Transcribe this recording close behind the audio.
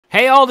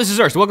Hey all, this is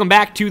Urs. Welcome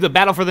back to the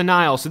Battle for the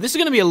Nile. So this is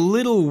going to be a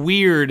little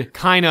weird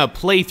kind of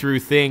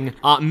playthrough thing,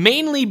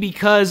 mainly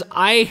because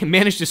I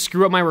managed to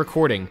screw up my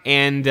recording,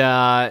 and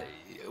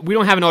we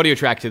don't have an audio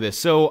track to this,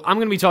 so I'm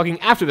going to be talking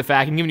after the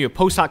fact and giving you a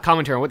post-hoc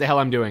commentary on what the hell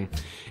I'm doing.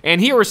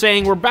 And here we're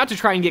saying we're about to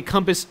try and get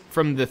compass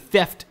from the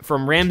theft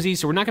from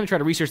Ramses, so we're not going to try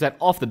to research that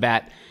off the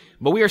bat,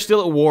 but we are still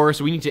at war,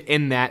 so we need to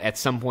end that at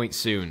some point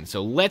soon.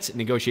 So let's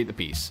negotiate the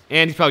peace.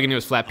 And he's probably going to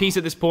give us flat peace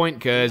at this point,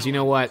 because you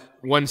know what?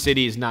 One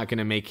city is not going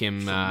to make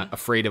him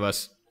afraid of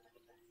us.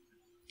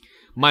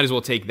 Might as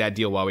well take that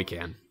deal while we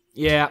can.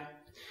 Yeah.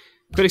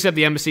 Could accept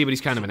the embassy, but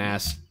he's kind of an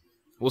ass.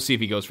 We'll see if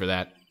he goes for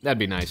that. That'd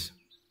be nice.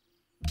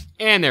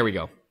 And there we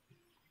go.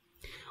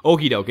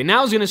 Okie doke. And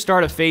now is going to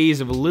start a phase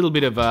of a little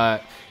bit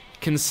of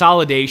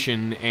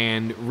consolidation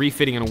and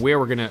refitting on where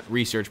we're going to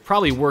research.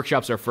 Probably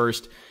workshops are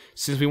first,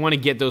 since we want to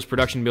get those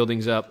production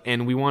buildings up,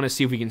 and we want to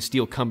see if we can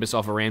steal compass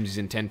off of Ramses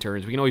in 10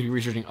 turns. We can always be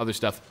researching other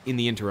stuff in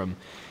the interim.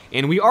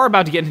 And we are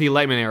about to get into the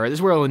Enlightenment Era. This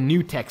is where all the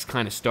new techs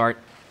kind of start.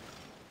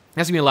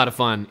 That's going to be a lot of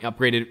fun.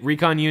 Upgraded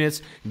recon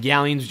units,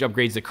 galleons, which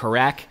upgrades the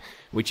Karak,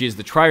 which is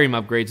the trireme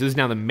upgrade. So this is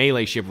now the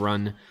melee ship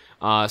run.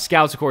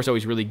 Scouts, of course,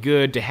 always really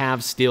good to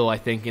have still, I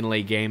think, in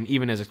late game,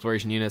 even as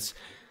exploration units.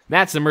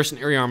 That's the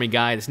mercenary army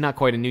guy. It's not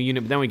quite a new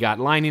unit, but then we got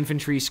line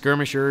infantry,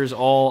 skirmishers,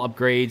 all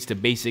upgrades to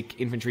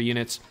basic infantry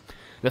units.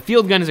 The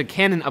field gun is a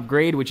cannon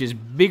upgrade, which is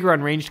bigger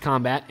on ranged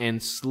combat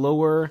and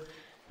slower,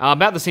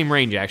 about the same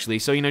range, actually.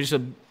 So, you know, just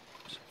a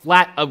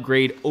flat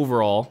upgrade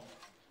overall.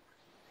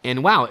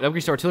 And wow, it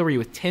upgrades to artillery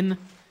with 10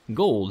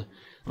 gold.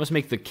 Must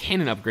make the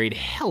cannon upgrade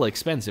hella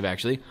expensive,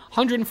 actually.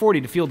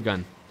 140 to field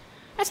gun.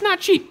 That's not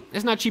cheap.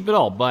 That's not cheap at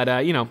all.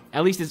 But, you know,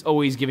 at least it's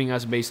always giving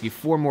us basically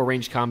 4 more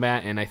ranged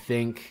combat and I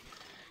think,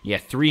 yeah,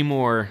 3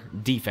 more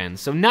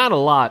defense. So not a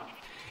lot,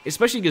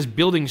 especially because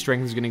building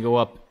strength is going to go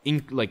up,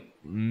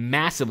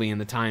 massively in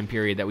the time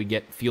period that we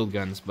get field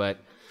guns. But,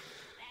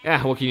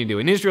 yeah, what can you do?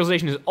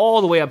 Industrialization is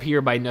all the way up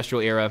here by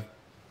Industrial Era,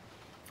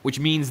 which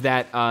means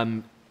that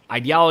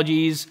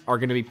ideologies are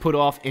going to be put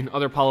off and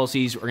other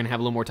policies are going to have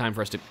a little more time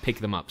for us to pick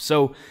them up.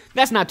 So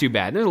that's not too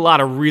bad. There's a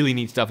lot of really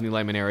neat stuff in the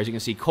Enlightenment Era. As you can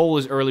see, coal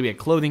is early. We have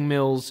clothing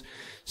mills.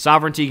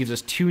 Sovereignty gives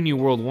us 2 new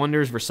world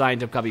wonders, Versailles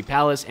and Topkapi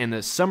Palace, and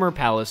the Summer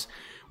Palace,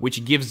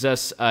 which gives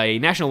us a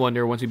national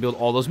wonder once we build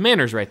all those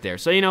manors right there.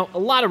 So, you know, a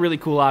lot of really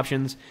cool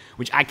options,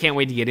 which I can't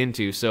wait to get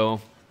into.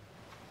 So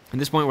at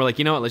this point, we're like,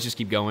 you know what, let's just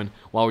keep going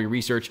while we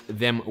research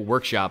them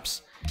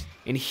workshops.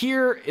 And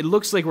here, it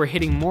looks like we're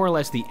hitting more or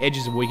less the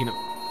edges of what we can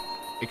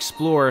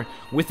explore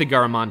with the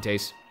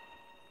Garamantes.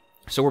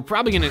 So we're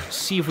probably going to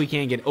see if we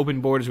can get open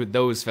borders with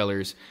those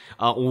fellers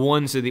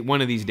one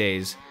of these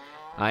days.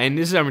 And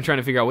this is how I'm trying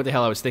to figure out what the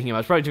hell I was thinking about. I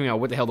was probably figuring out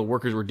what the hell the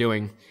workers were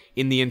doing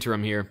in the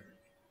interim here.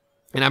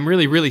 And I'm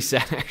really, really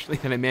sad, actually,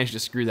 that I managed to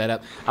screw that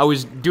up. I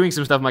was doing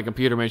some stuff on my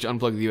computer, managed to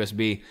unplug the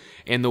USB,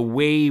 and the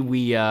way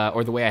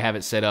the way I have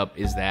it set up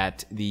is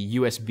that the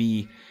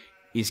USB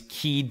is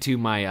keyed to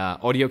my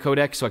audio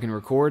codec so I can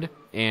record,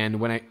 and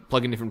when I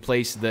plug in a different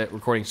place, the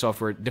recording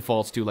software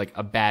defaults to, like,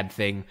 a bad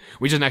thing,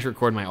 which doesn't actually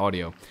record my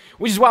audio,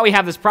 which is why we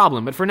have this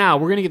problem. But for now,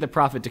 we're going to get the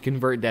profit to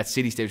convert that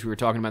city-state we were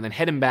talking about, and then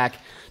head him back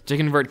to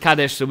convert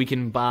Kadesh so we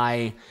can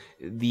buy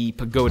the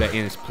pagoda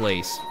in its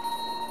place.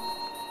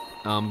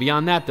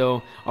 Beyond that,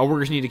 though, our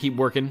workers need to keep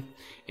working,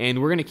 and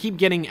we're going to keep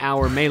getting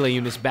our melee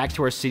units back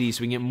to our cities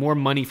so we can get more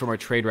money from our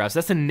trade routes.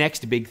 That's the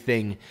next big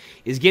thing,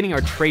 is getting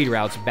our trade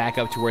routes back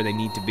up to where they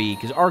need to be,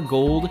 because our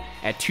gold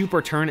at 2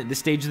 per turn at this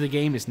stage of the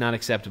game is not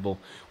acceptable.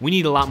 We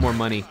need a lot more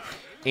money,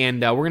 and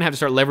we're going to have to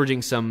start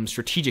leveraging some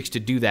strategics to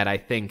do that, I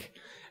think.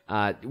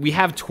 We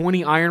have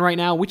 20 iron right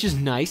now, which is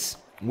nice,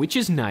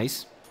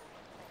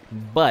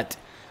 but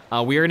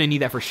we are going to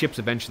need that for ships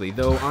eventually,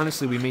 though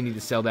honestly we may need to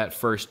sell that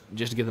first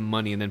just to get the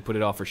money and then put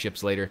it off for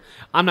ships later.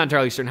 I'm not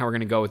entirely certain how we're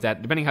going to go with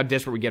that, depending how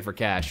desperate we get for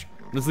cash.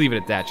 Let's leave it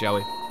at that, shall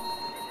we?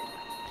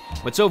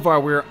 But so far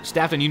we're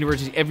staffed on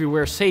universities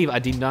everywhere, save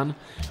Adindan,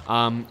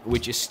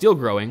 which is still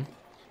growing,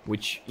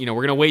 which, you know,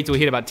 we're going to wait till we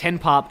hit about 10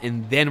 pop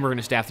and then we're going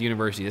to staff the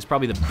university. That's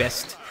probably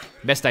the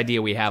best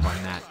idea we have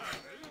on that.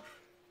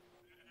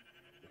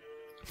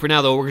 For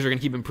now, though, workers are going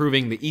to keep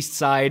improving the east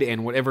side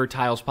and whatever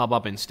tiles pop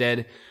up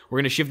instead. We're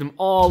going to shift them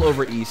all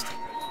over east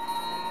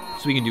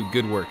so we can do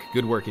good work.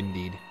 Good work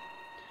indeed.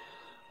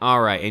 All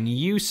right, and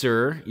you,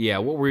 sir, yeah,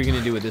 what were you going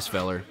to do with this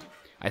feller?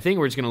 I think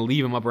we're just going to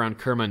leave him up around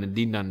Kerma and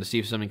Dindan to see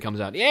if something comes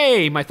out.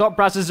 Yay, my thought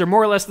processes are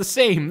more or less the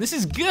same. This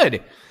is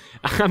good.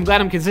 I'm glad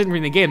I'm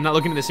considering the game, not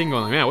looking at this thing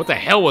going, man, what the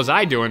hell was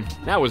I doing?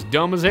 That was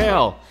dumb as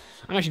hell.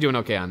 I'm actually doing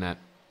okay on that.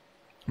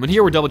 But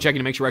here we're double checking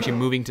to make sure we're actually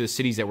moving to the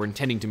cities that we're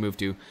intending to move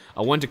to.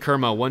 1 to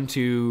Kerma, 1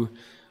 to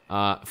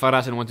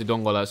Faras, and 1 to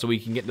Dongola, so we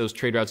can get those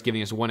trade routes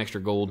giving us 1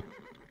 extra gold.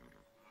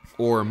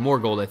 Or more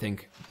gold, I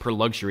think, per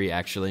luxury,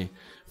 actually,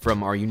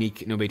 from our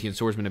unique Nobatian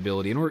swordsman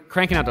ability. And we're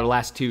cranking out the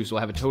last 2, so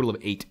we'll have a total of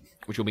 8,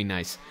 which will be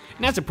nice.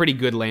 And that's a pretty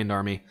good land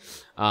army.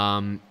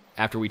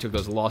 After we took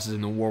those losses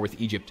in the war with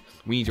Egypt,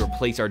 we need to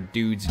replace our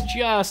dudes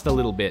just a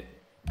little bit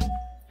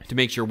to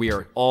make sure we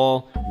are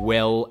all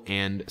well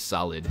and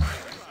solid.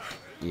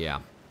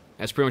 Yeah.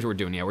 That's pretty much what we're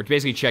doing. Yeah, we're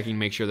basically checking,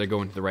 make sure they're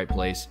going to the right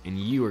place. And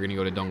you are going to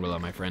go to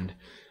Dongola, my friend.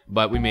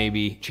 But we may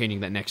be changing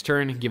that next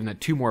turn, given that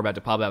 2 more about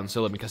to pop out in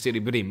Solib and Castilla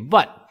Burim.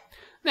 But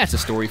that's a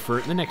story for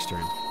the next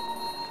turn.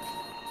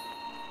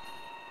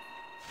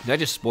 Did I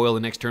just spoil the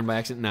next turn by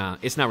accident? Nah,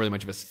 it's not really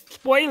much of a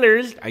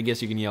spoilers. I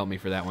guess you can yell at me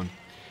for that one.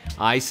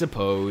 I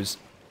suppose.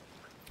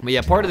 But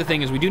yeah, part of the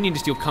thing is we do need to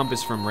steal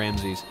Compass from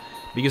Ramses,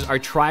 because our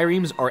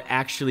triremes are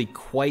actually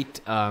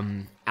quite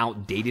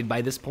outdated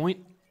by this point.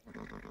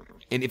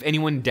 And if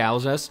anyone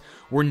dows us,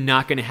 we're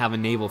not going to have a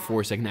naval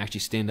force that can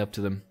actually stand up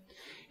to them.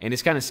 And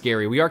it's kind of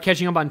scary. We are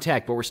catching up on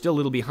tech, but we're still a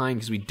little behind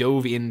because we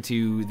dove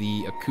into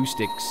the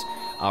acoustics,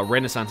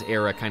 Renaissance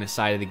era kind of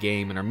side of the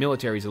game, and our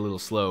military is a little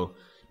slow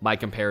by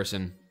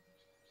comparison.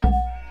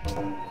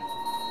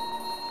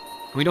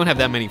 We don't have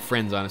that many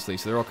friends, honestly,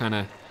 so they're all kind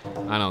of, I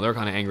don't know, they're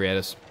kind of angry at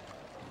us.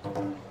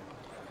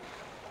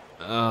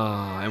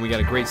 And we got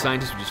a great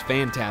scientist, which is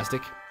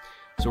fantastic.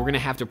 So we're going to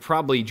have to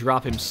probably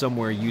drop him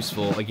somewhere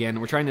useful. Again,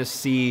 we're trying to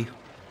see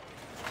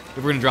if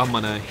we're going to drop him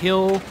on a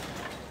hill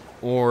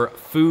or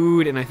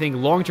food, and I think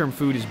long-term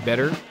food is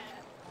better.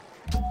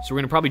 So we're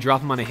going to probably drop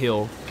him on a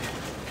hill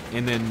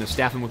and then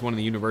staff him with one of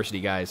the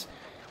university guys,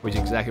 which is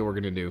exactly what we're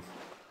going to do.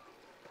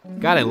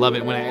 God, I love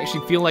it when I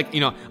actually feel like, you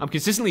know, I'm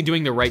consistently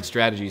doing the right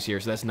strategies here,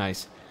 so that's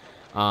nice.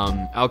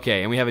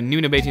 Okay, and we have a new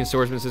Nabatean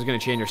swordsman, so this is going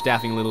to change our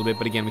staffing a little bit,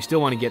 but again, we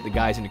still want to get the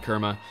guys into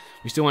Kerma.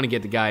 We still want to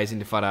get the guys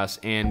into Faras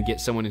and get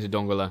someone into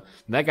Dongola.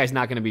 That guy's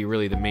not going to be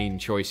really the main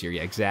choice here.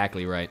 Yeah,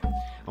 exactly right.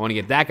 I want to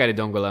get that guy to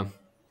Dongola,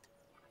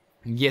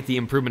 get the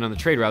improvement on the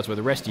trade routes where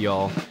the rest of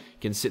y'all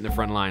can sit in the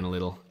front line a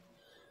little.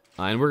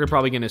 And we're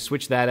probably going to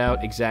switch that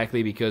out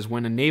exactly because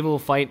when a naval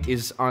fight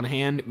is on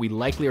hand, we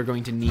likely are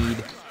going to need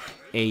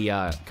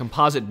a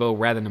composite bow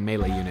rather than a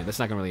melee unit. That's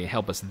not going to really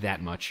help us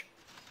that much.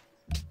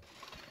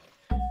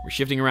 We're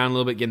shifting around a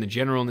little bit, getting the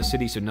general in the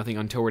city so nothing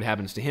untoward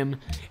happens to him.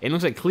 And it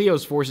looks like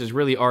Cleo's forces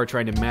really are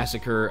trying to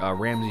massacre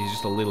Ramses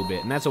just a little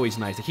bit, and that's always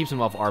nice. It keeps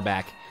him off our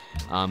back,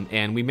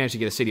 and we managed to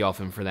get a city off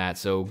him for that.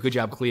 So good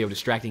job, Cleo,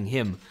 distracting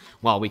him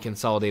while we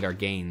consolidate our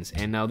gains.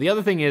 And now the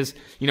other thing is,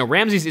 you know,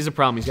 Ramses is a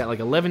problem. He's got like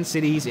 11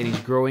 cities, and he's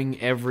growing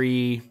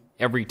every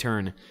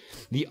turn.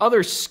 The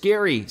other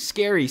scary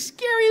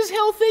as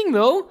hell thing,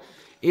 though,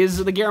 is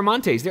the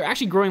Garamantes. They're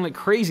actually growing like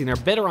crazy, and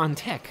they're better on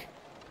tech.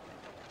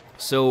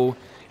 So,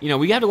 you know,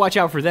 we have to watch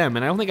out for them,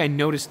 and I don't think I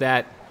noticed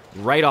that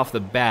right off the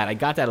bat. I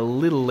got that a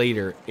little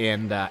later,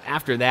 and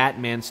after that,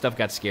 man, stuff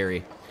got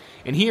scary.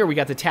 And here we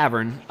got the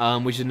Tavern,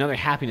 which is another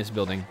happiness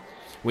building,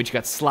 which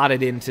got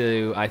slotted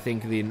into, I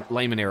think, the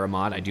Enlightenment Era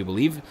mod, I do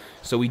believe.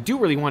 So we do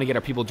really want to get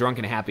our people drunk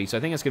and happy, so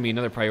I think that's going to be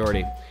another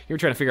priority. Here we're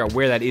trying to figure out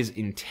where that is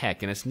in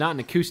tech, and it's not in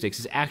acoustics,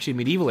 it's actually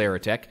medieval era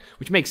tech,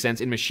 which makes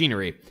sense in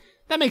machinery.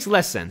 That makes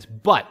less sense,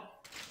 but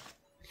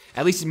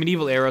at least in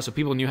medieval era, so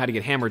people knew how to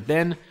get hammered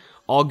then.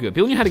 All good.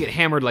 People knew how to get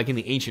hammered like in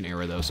the ancient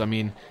era, though. So, I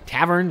mean,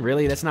 Tavern,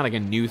 really? That's not like a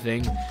new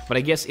thing. But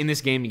I guess in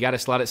this game, you got to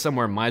slot it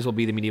somewhere. Might as well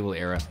be the medieval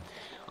era.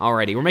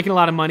 Alrighty, we're making a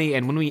lot of money,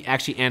 and when we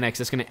actually annex,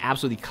 that's going to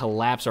absolutely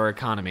collapse our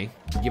economy,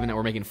 given that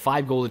we're making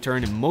 5 gold a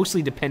turn and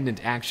mostly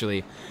dependent,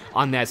 actually,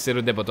 on that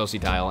Cerro de Potosi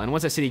tile. And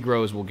once that city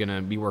grows, we're going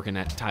to be working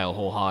that tile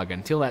whole hog.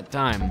 Until that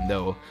time,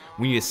 though,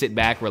 we need to sit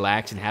back,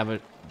 relax, and have a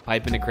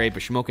pipe in a crepe,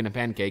 a smoke and a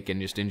pancake, and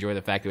just enjoy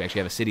the fact that we actually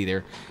have a city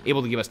there,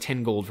 able to give us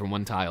 10 gold from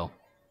one tile.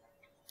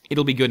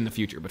 It'll be good in the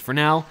future, but for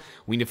now,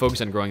 we need to focus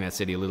on growing that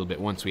city a little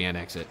bit once we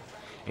annex it.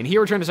 And here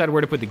we're trying to decide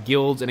where to put the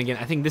guilds, and again,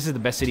 I think this is the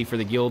best city for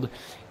the guild.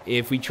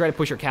 If we try to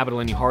push our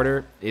capital any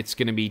harder, it's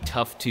going to be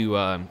tough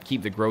to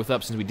keep the growth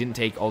up since we didn't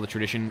take all the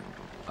tradition,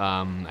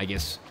 I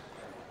guess,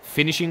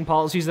 finishing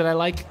policies that I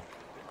like.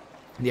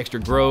 The extra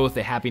growth,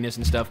 the happiness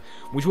and stuff,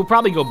 which we'll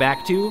probably go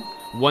back to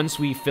once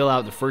we fill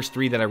out the first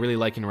 3 that I really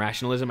like in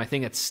rationalism. I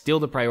think that's still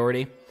the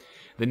priority.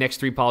 The next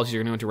 3 policies are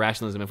going to go into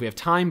rationalism. If we have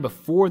time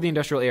before the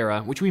industrial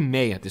era, which we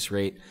may at this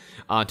rate,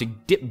 to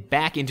dip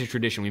back into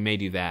tradition, we may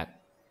do that.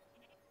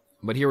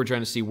 But here we're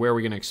trying to see where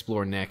we're going to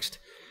explore next.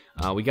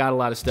 We got a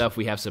lot of stuff.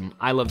 We have some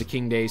I Love the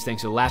King days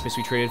thanks to the Lapis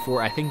we traded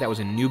for. I think that was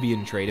a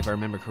Nubian trade, if I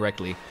remember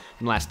correctly,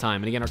 from last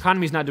time. And again, our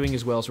economy's not doing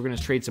as well, so we're going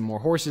to trade some more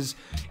horses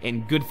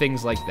and good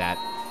things like that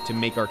to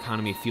make our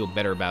economy feel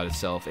better about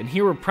itself. And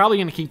here we're probably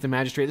going to keep the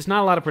magistrate. There's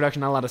not a lot of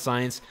production, not a lot of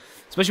science,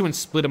 especially when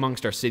split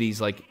amongst our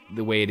cities like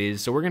the way it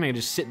is. So we're going to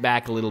just sit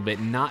back a little bit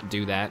and not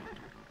do that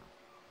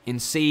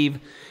and save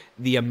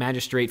the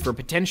magistrate for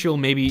potential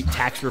maybe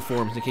tax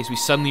reforms in case we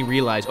suddenly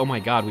realize, oh my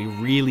god, we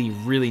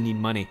really need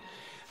money.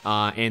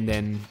 And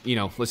then, you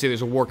know, let's say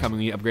there's a war coming,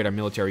 we upgrade our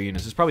military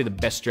units. It's probably the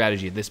best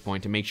strategy at this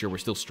point to make sure we're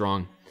still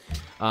strong.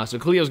 So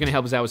Cleo's going to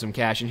help us out with some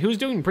cash, and who's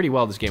doing pretty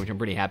well this game, which I'm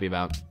pretty happy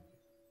about.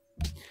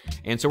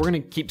 And so we're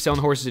going to keep selling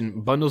horses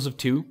in bundles of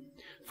 2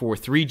 for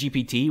 3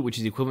 GPT, which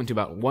is equivalent to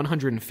about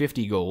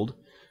 150 gold.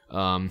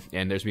 And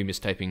there's me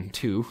mistyping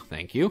 2,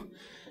 thank you.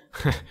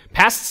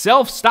 Past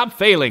self, stop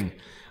failing.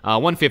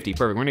 150,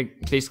 perfect. We're going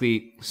to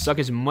basically suck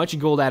as much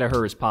gold out of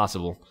her as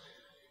possible.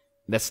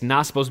 That's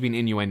not supposed to be an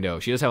innuendo.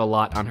 She does have a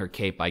lot on her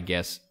cape, I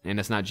guess. And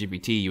that's not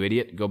GPT, you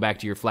idiot. Go back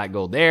to your flat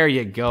gold. There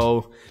you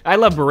go. I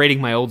love berating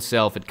my old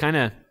self. It kind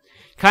of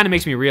kind of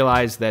makes me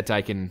realize that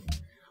I can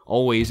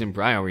always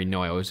improve. I already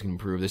know I always can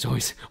improve. There's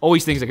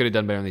always things I could have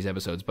done better in these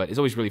episodes, but it's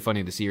always really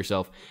funny to see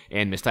yourself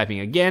and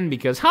mistyping again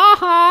because,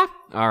 ha!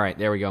 All right,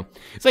 there we go.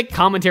 It's like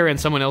commentary on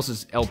someone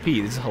else's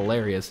LP. This is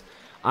hilarious.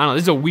 I don't know.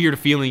 This is a weird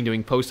feeling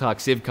doing post-hoc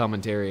Civ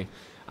commentary.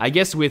 I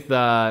guess with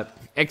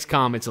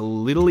XCOM, it's a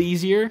little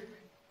easier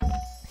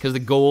because the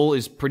goal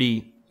is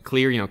pretty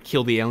clear, you know,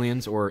 kill the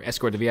aliens or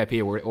escort the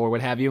VIP or what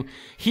have you.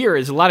 Here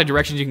is a lot of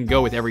directions you can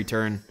go with every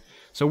turn.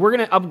 So we're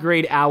going to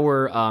upgrade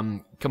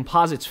our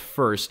composites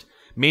first,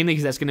 mainly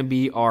because that's going to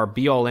be our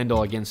be-all,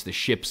 end-all against the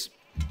ships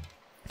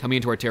coming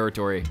into our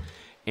territory.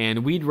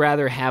 And we'd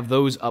rather have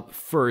those up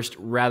first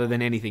rather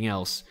than anything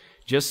else,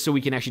 just so we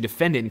can actually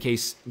defend it in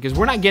case, because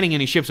we're not getting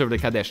any ships over to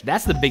Kadesh.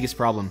 That's the biggest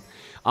problem.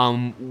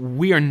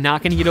 We are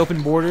not going to get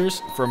open borders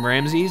from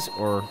Ramses,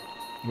 or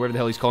whatever the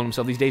hell he's calling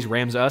himself these days,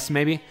 Rams-us,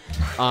 maybe.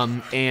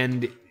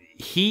 And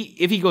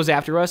if he goes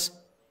after us,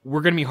 we're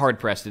going to be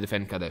hard-pressed to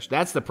defend Kadesh.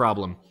 That's the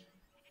problem.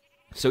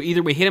 So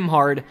either we hit him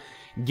hard,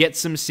 get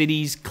some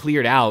cities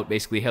cleared out,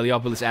 basically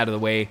Heliopolis out of the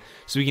way,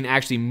 so we can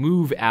actually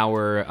move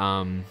our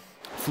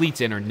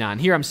fleets in or not.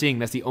 And here I'm seeing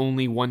that's the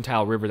only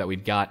one-tile river that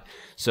we've got.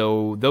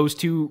 So those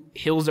two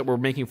hills that we're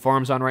making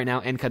farms on right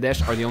now and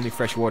Kadesh are the only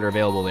fresh water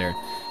available there.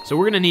 So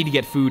we're going to need to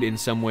get food in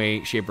some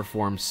way, shape, or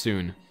form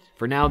soon.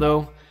 For now,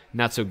 though,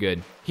 not so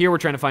good. Here we're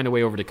trying to find a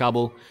way over to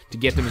Kabul to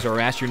get them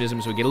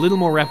Zoroastrianism so we get a little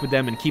more rep with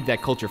them and keep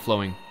that culture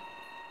flowing.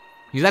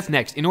 Because that's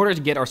next. In order to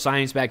get our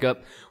science back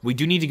up, we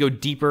do need to go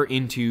deeper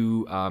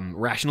into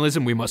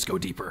rationalism. We must go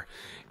deeper.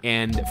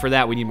 And for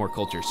that, we need more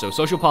culture. So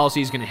social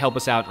policy is going to help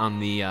us out on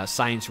the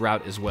science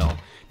route as well.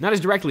 Not as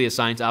directly as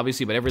science,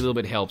 obviously, but every little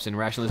bit helps. And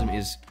rationalism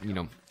is, you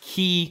know,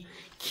 key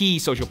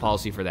social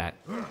policy for that.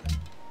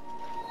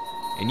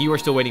 And you are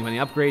still waiting on the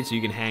upgrade, so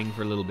you can hang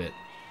for a little bit.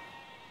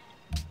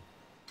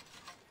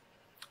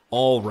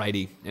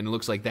 Alrighty. And it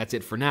looks like that's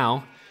it for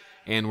now.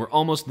 And we're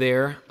almost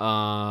there.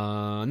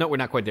 No, we're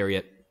not quite there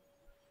yet.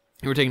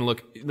 We're taking a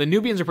look. The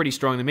Nubians are pretty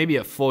strong. They may be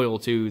a foil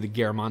to the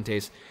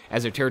Garamantes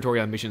as their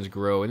territorial ambitions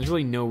grow. And there's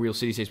really no real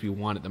city-states we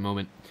want at the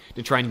moment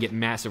to try and get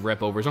massive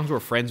rep over. As long as we're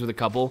friends with a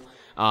couple,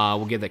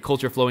 we'll get that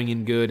culture flowing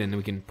in good, and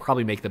we can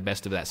probably make the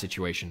best of that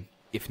situation,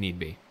 if need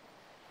be.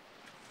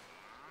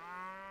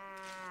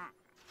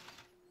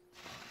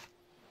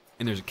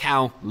 And there's a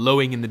cow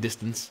lowing in the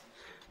distance.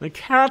 The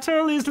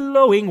cattle is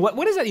lowing.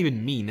 What does that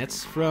even mean?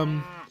 That's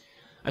from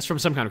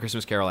some kind of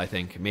Christmas carol, I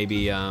think.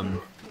 Maybe,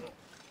 actually,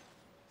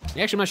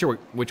 I'm not sure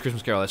which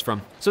Christmas carol that's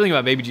from. Something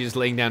about baby Jesus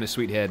laying down his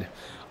sweet head.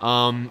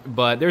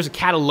 But there's a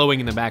cattle lowing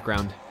in the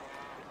background.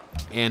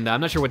 And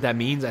I'm not sure what that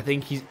means. I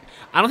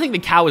don't think the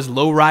cow is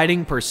low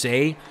riding per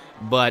se,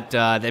 but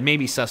that may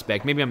be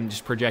suspect. Maybe I'm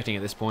just projecting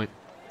at this point.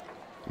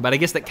 But I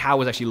guess that cow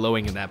was actually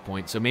lowing at that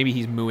point. So maybe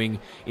he's mooing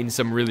in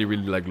some really,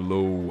 really like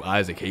low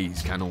Isaac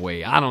Hayes kind of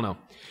way. I don't know.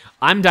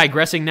 I'm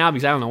digressing now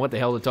because I don't know what the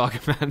hell to talk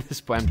about at this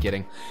point. I'm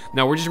kidding.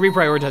 No, we're just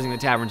reprioritizing the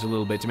taverns a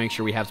little bit to make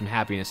sure we have some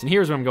happiness. And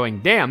here's where I'm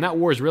going. Damn, that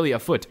war is really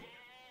afoot.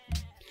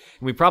 And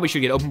we probably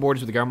should get open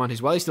borders with the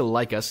Garamantes while they still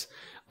like us,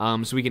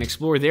 so we can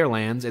explore their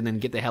lands and then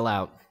get the hell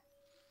out.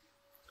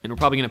 And we're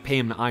probably going to pay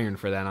him in iron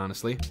for that,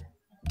 honestly.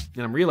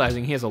 And I'm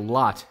realizing he has a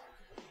lot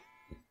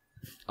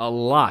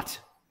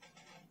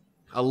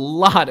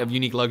of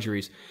unique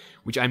luxuries,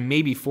 which I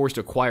may be forced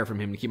to acquire from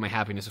him to keep my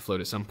happiness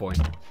afloat at some point.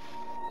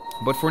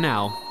 But for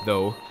now,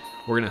 though,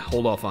 we're going to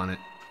hold off on it.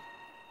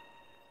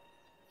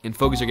 And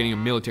focus on getting a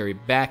military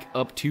back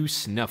up to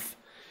snuff.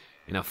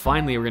 And now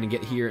finally we're going to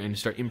get here and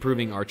start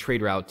improving our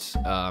trade routes,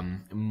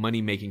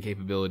 money-making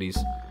capabilities.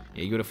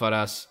 Yeah, you go to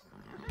Faras,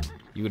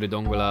 you go to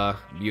Dongola,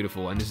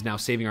 beautiful. And this is now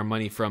saving our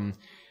money from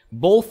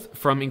both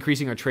from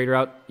increasing our trade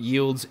route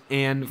yields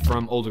and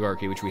from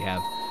oligarchy, which we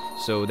have.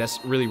 So that's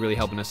really, really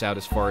helping us out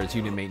as far as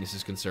unit maintenance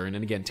is concerned.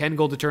 And again, 10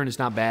 gold a turn is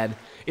not bad.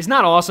 It's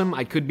not awesome.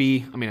 I should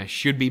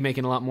be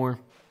making a lot more.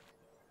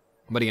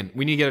 But again,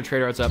 we need to get our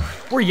trade routes up.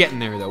 We're getting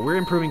there, though. We're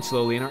improving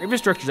slowly, and our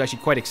infrastructure is actually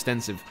quite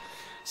extensive,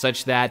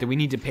 such that we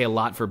need to pay a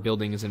lot for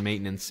buildings and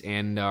maintenance,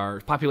 and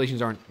our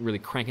populations aren't really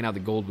cranking out the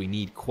gold we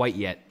need quite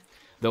yet.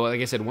 Though,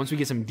 like I said, once we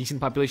get some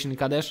decent population in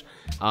Kadesh,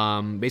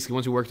 basically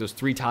once we work those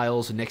 3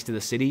 tiles next to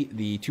the city,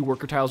 the 2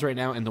 worker tiles right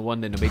now, and the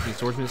one that Nabatean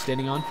Swordsman is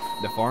standing on,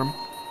 the farm,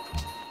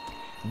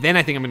 then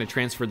I think I'm going to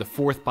transfer the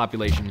 4th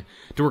population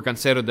to work on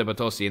Cerro de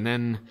Batosi, and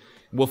then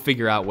we'll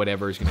figure out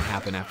whatever is going to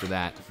happen after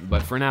that.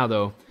 But for now,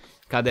 though,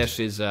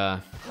 Kadesh is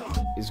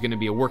going to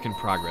be a work in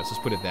progress.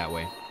 Let's put it that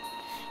way.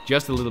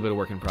 Just a little bit of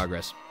work in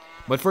progress.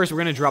 But first, we're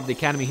going to drop the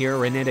academy here.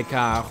 René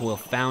Descartes will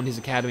found his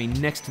academy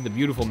next to the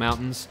beautiful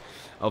mountains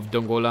of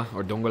Dongola.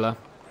 And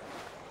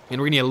we're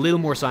going to get a little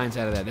more science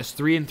out of that. That's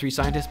 3 and 3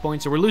 scientist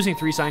points. So we're losing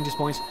 3 scientist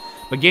points,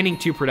 but gaining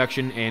 2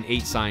 production and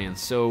 8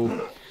 science.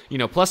 So, you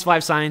know, plus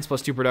 5 science,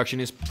 plus 2 production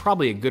is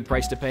probably a good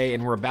price to pay,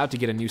 and we're about to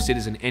get a new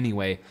citizen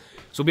anyway.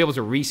 So we'll be able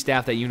to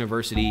restaff that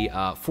university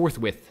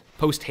forthwith,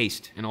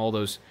 post-haste, and all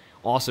those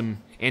awesome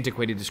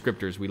antiquated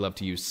descriptors we love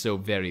to use so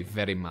very,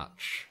 very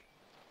much.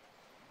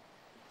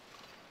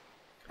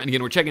 And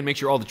again, we're checking to make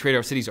sure all the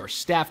trade-off cities are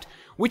staffed,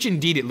 which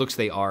indeed it looks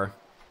they are.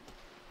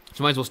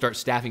 So might as well start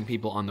staffing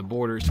people on the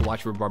borders to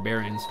watch for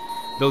barbarians.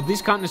 Though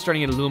this continent is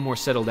starting to get a little more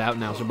settled out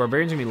now, so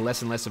barbarians are going to be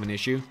less and less of an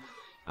issue.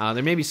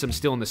 There may be some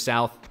still in the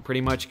south, pretty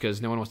much,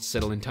 because no one wants to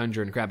settle in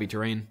tundra and crappy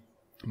terrain.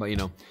 But, you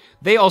know,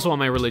 they also want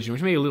my religion,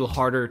 which may be a little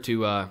harder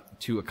to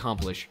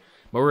accomplish.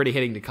 But we're already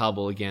heading to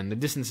Kabul again. The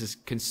distance is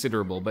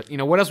considerable. But, you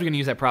know, what else are we going to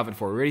use that prophet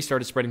for? We already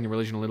started spreading the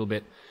religion a little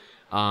bit.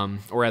 Or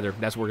rather,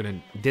 that's what we're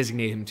going to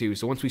designate him to.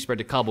 So once we spread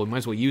to Kabul, we might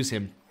as well use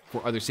him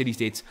for other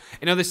city-states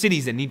and other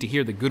cities that need to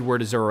hear the good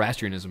word of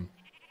Zoroastrianism.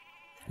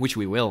 Which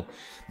we will.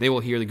 They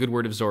will hear the good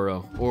word of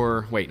Zoro.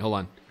 Or, wait, hold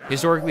on.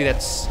 Historically,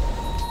 that's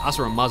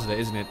Asura Mazda,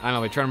 isn't it? I don't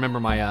know, I'm trying to remember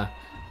my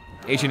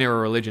ancient era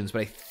religions,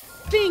 but I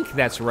think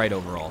that's right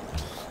overall.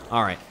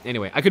 Alright,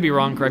 anyway, I could be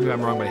wrong, correct me if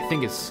I'm wrong, but I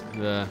think it's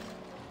the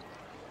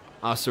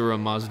Asura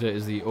Mazda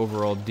is the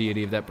overall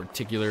deity of that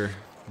particular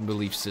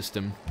belief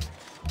system.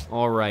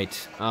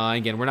 Alright,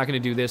 again, we're not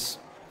going to do this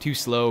too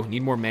slow.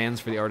 Need more mans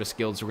for the Artist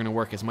Guild, so we're going to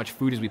work as much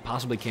food as we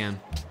possibly can.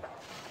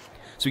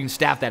 So we can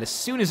staff that as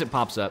soon as it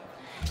pops up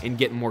and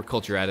get more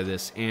culture out of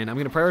this. And I'm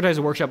going to prioritize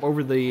the workshop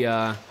over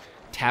the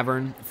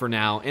tavern for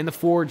now, and the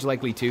forge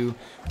likely too.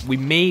 We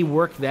may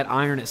work that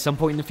iron at some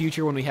point in the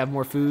future when we have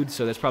more food,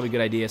 so that's probably a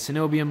good idea.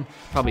 Cenobium,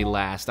 probably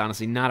last,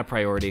 honestly, not a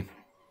priority.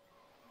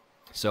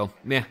 So,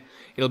 yeah,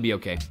 it'll be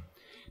okay.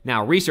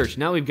 Now, research,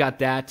 now we've got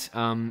that.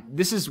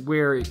 This is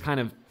where it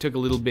kind of took a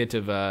little bit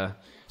of a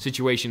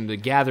situation to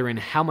gather in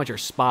how much our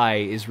spy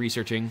is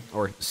researching,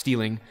 or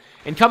stealing.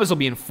 And compass will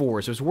be in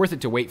 4, so it's worth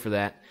it to wait for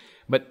that.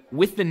 But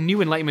with the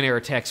new Enlightenment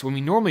Era techs, when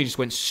we normally just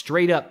went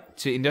straight up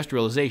to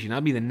industrialization, that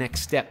would be the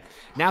next step.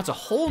 Now it's a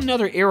whole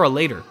nother era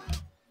later.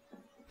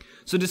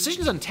 So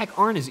decisions on tech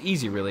aren't as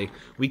easy, really.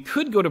 We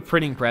could go to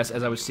printing press,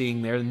 as I was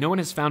seeing there. No one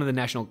has founded the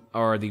National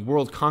or the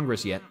World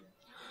Congress yet,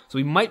 so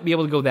we might be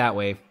able to go that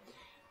way.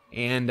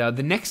 And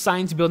the next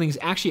science building is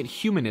actually at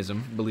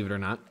humanism, believe it or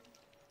not.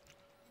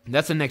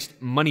 That's the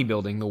next money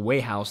building, the Way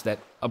House, that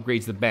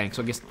upgrades the bank.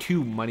 So I guess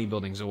 2 money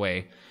buildings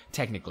away,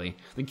 technically.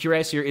 The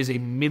Cuirassier is a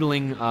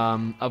middling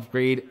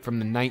upgrade from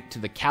the Knight to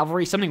the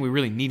Cavalry, something we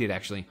really needed,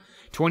 actually.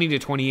 20 to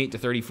 28 to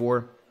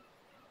 34.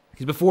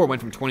 Because before it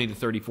went from 20 to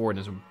 34, and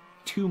there's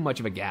too much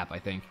of a gap, I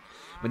think.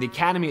 But the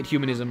Academy at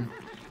Humanism,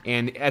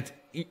 and at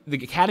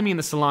the Academy and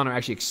the Salon are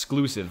actually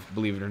exclusive,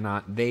 believe it or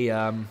not. They,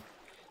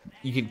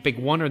 you can pick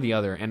one or the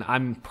other, and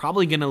I'm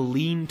probably going to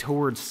lean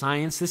towards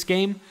science this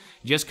game,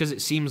 just because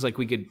it seems like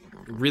we could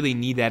really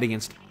need that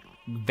against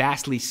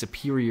vastly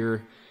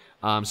superiorly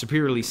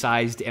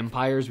sized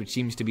empires, which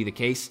seems to be the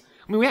case.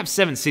 I mean, we have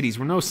 7 cities,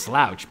 we're no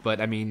slouch,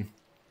 but I mean,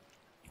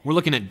 we're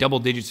looking at double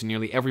digits in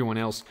nearly everyone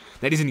else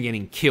that isn't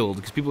getting killed,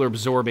 because people are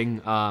absorbing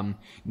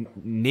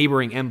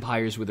neighboring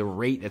empires with a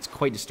rate that's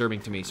quite disturbing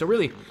to me. So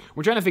really,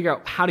 we're trying to figure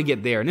out how to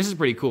get there, and this is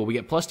pretty cool. We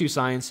get +2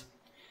 science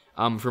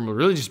from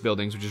religious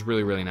buildings, which is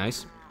really, really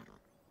nice,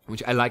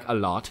 which I like a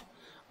lot.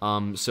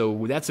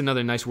 So that's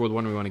another nice world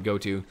one we want to go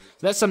to.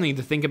 So that's something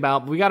to think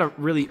about. But we got to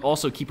really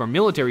also keep our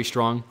military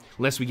strong,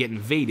 lest we get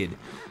invaded.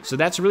 So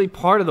that's really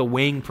part of the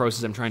weighing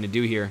process I'm trying to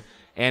do here.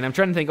 And I'm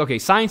trying to think, okay,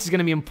 science is going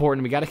to be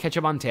important. We got to catch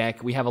up on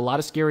tech. We have a lot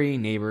of scary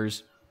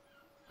neighbors.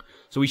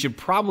 So we should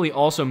probably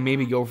also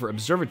maybe go for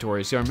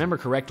observatories. So I remember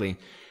correctly,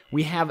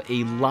 we have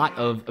a lot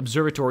of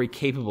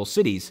observatory-capable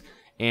cities.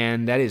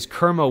 And that is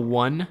Kerma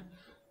 1.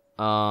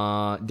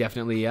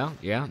 Definitely,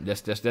 yeah,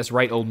 that's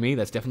right, old me,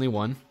 that's definitely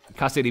 1.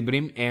 Casa de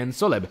Brim and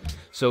Soleb.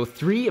 So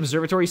 3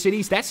 observatory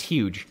cities, that's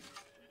huge.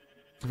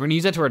 We're going to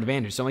use that to our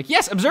advantage. So I'm like,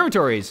 yes,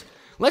 observatories!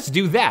 Let's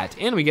do that.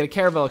 And we get a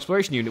Caravel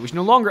Exploration Unit, which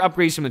no longer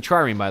upgrades from the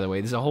Trireme, by the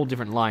way. This is a whole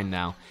different line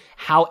now.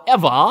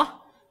 However,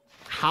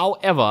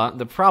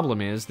 the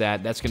problem is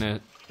that that's going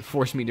to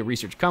force me to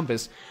research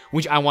compass,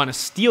 which I want to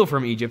steal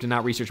from Egypt and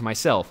not research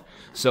myself.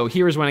 So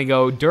here's when I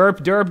go,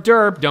 derp, derp,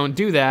 derp, don't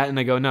do that. And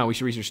I go, no, we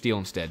should research steel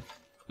instead.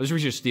 Let's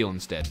research steel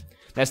instead.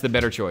 That's the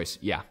better choice,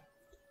 yeah.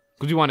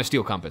 Because we want a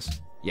steel compass.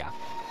 Yeah,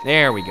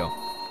 there we go.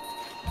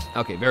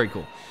 Okay, very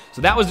cool.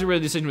 So that was the real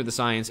decision with the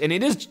science, and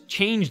it has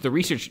changed the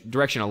research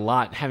direction a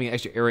lot, having an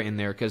extra era in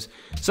there, because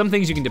some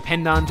things you can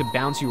depend on to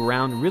bounce you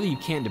around, really you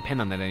can't depend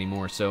on that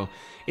anymore, so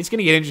it's going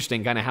to get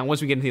interesting, kind of, how once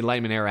we get into the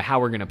Enlightenment Era, how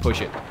we're going to push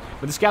it.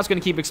 But the scout's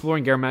going to keep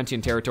exploring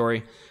Garamantian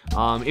territory.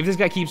 If this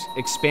guy keeps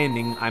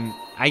expanding,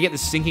 I get the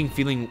sinking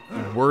feeling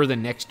we're the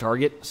next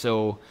target,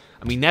 so,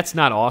 I mean, that's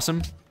not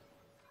awesome.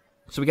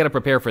 So we got to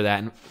prepare for that,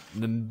 and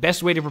the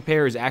best way to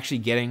prepare is actually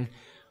getting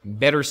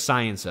better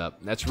science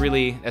up. That's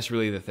really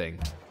the thing.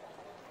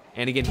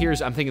 And again,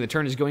 I'm thinking the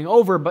turn is going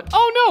over, but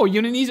oh no,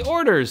 unit needs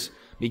orders!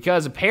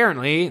 Because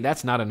apparently,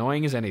 that's not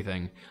annoying as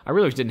anything. I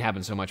really wish it didn't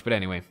happen so much, but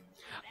anyway.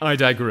 I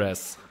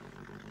digress.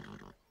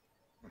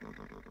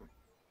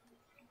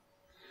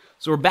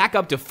 So we're back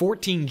up to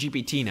 14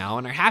 GPT now,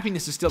 and our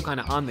happiness is still kind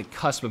of on the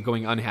cusp of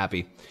going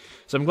unhappy.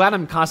 So I'm glad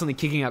I'm constantly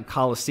kicking out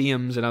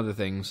Colosseums and other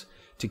things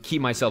to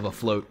keep myself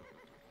afloat.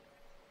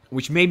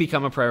 Which may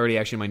become a priority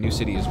actually in my new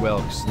city as well,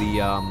 because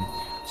the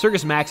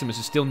Circus Maximus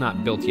is still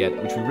not built yet,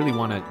 which we really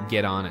want to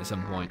get on at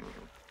some point.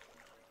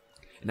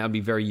 And that would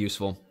be very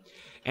useful.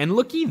 And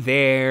looky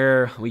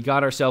there, we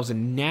got ourselves a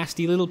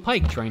nasty little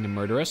pike trying to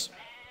murder us.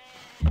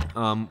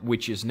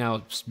 which is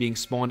now being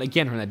spawned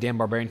again from that damn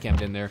barbarian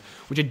camp in there,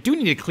 which I do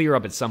need to clear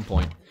up at some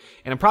point.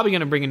 And I'm probably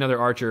going to bring another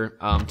archer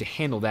to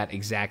handle that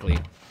exactly,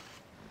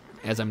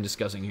 as I'm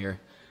discussing here.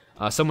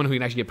 Someone who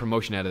can actually get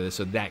promotion out of this,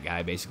 so that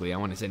guy, basically. I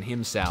want to send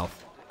him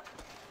south,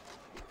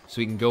 so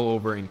we can go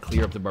over and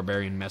clear up the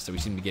barbarian mess that we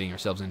seem to be getting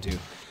ourselves into.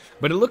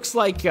 But it looks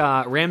like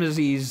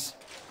Ramesses'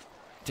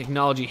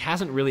 technology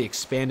hasn't really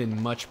expanded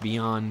much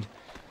beyond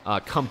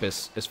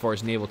Compass as far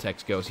as naval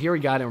tech goes. Here we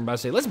got it, and we're about to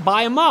say, let's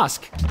buy a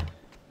mosque! And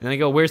then I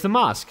go, where's the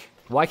mosque?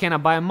 Why can't I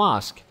buy a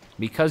mosque?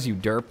 Because, you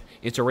derp,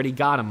 it's already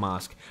got a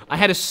mosque. I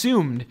had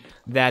assumed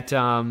that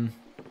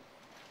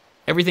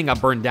everything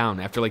got burned down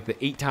after like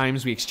the 8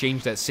 times we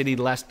exchanged that city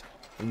the last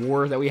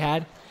war that we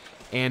had.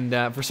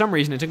 And for some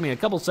reason, it took me a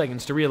couple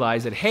seconds to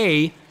realize that,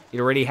 hey, it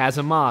already has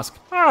a mosque.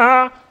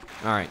 Ah!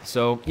 Alright,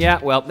 so, yeah,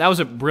 well, that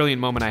was a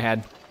brilliant moment I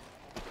had.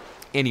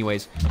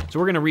 Anyways, so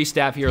we're going to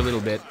restaff here a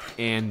little bit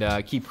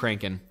and keep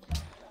cranking.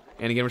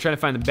 And again, we're trying to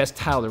find the best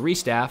tile to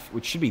restaff,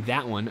 which should be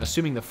that one,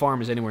 assuming the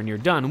farm is anywhere near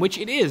done, which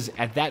it is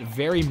at that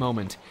very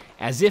moment.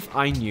 As if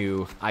I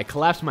knew. I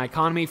collapsed my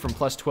economy from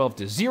plus 12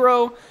 to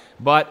 0,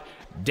 but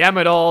damn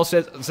it all,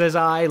 says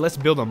I, let's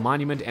build a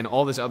monument and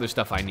all this other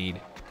stuff I need.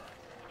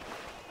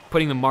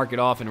 Putting the market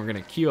off, and we're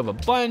going to queue up a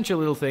bunch of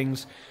little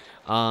things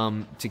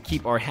to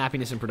keep our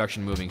happiness and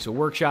production moving. So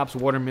workshops,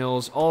 water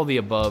mills, all the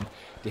above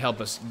to help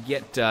us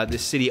get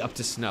this city up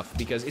to snuff,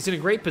 because it's in a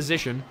great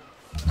position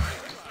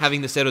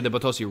having the Cerro de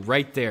Potosi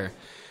right there.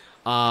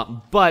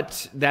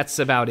 But that's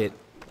about it.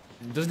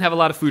 It doesn't have a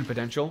lot of food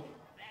potential.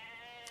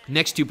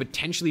 Next to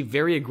potentially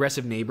very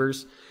aggressive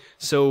neighbors.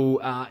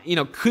 So, you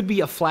know, could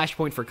be a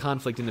flashpoint for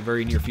conflict in the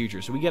very near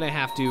future. So we're going to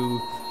have to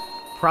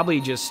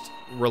probably just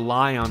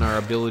rely on our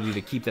ability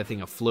to keep that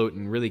thing afloat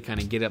and really kind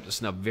of get it up to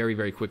snuff very,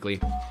 very quickly.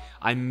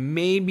 I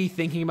may be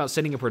thinking about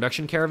sending a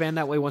production caravan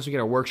that way once we get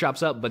our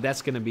workshops up, but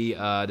that's going to be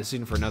a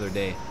decision for another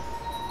day.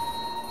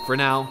 For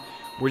now,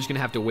 we're just going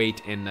to have to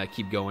wait and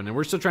keep going. And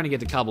we're still trying to get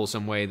to Kabul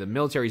some way. The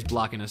military's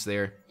blocking us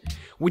there,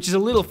 which is a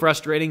little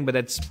frustrating, but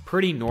that's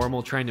pretty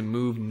normal trying to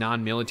move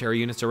non-military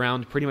units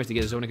around pretty much to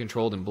get a zone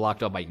controlled and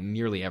blocked off by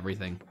nearly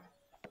everything.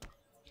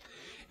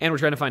 And we're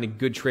trying to find a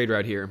good trade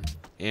route here.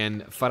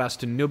 And Faras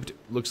to Nubt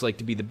looks like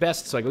to be the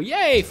best, so I go,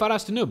 yay,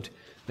 Faras to Nubt.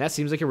 That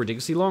seems like a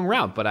ridiculously long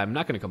route, but I'm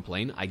not going to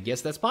complain. I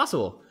guess that's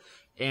possible.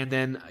 And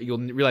then you'll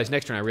realize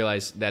next turn I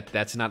realize that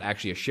that's not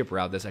actually a ship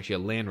route, that's actually a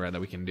land route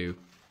that we can do.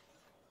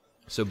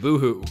 So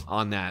boo-hoo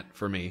on that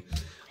for me.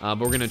 But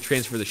we're going to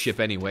transfer the ship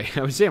anyway.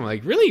 I was saying, I'm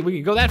like, really? We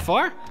can go that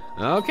far?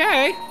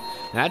 Okay.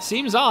 That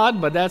seems odd,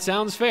 but that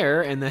sounds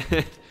fair. And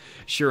then,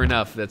 sure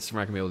enough, we're not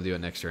going to be able to do it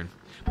next turn.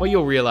 But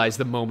you'll realize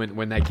the moment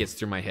when that gets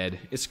through my head.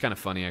 It's kind of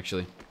funny,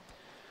 actually.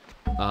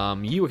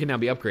 You can now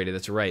be upgraded.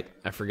 That's right.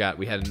 I forgot.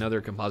 We had another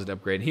composite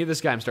upgrade. Here,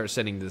 this guy I'm starting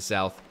sending to the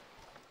south.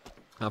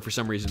 For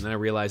some reason, then I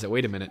realized that,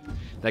 wait a minute.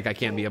 That guy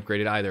can't be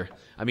upgraded either.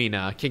 I mean,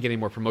 can't get any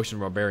more promotion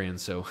from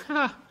barbarians, so...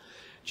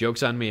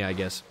 Joke's on me, I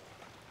guess.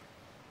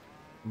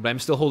 But I'm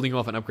still holding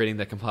off on upgrading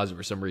that composite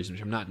for some reason,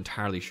 which I'm not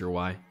entirely sure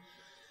why.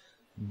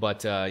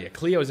 But, yeah,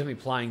 Cleo is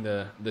definitely applying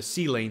the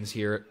sea lanes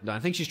here. I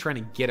think she's trying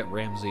to get at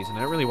Ramses, and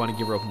I don't really want to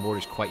give her open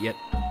borders quite yet.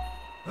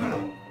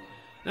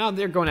 Now,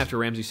 they're going after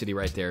Ramsey City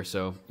right there,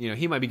 so, you know,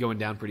 he might be going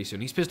down pretty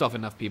soon. He's pissed off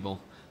enough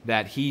people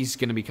that he's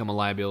going to become a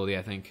liability,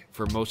 I think,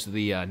 for most of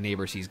the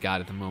neighbors he's got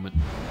at the moment.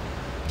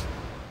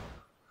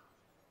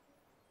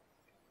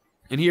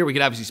 And here we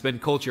could obviously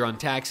spend culture on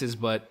taxes,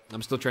 but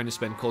I'm still trying to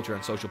spend culture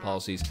on social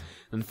policies.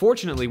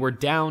 Unfortunately, we're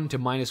down to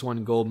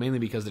 -1 gold, mainly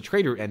because the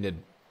trade route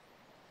ended.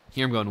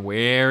 Here I'm going,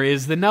 where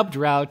is the Nubt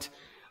route?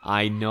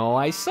 I know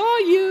I saw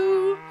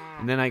you.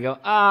 And then I go,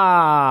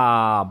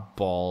 ah,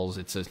 balls.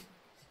 It's a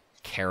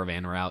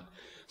caravan route.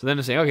 So then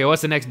I say, okay,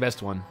 what's the next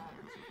best one?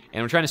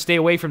 And we're trying to stay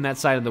away from that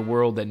side of the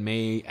world that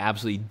may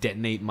absolutely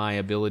detonate my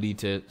ability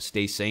to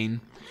stay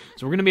sane.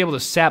 So we're going to be able to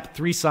sap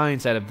 3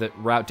 science out of the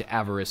route to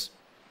Avarice,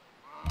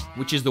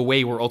 which is the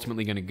way we're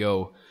ultimately going to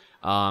go.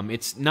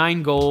 It's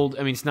 9 gold.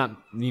 I mean, it's not,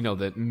 you know,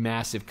 the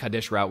massive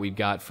Kadesh route we've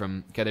got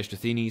from Kadesh to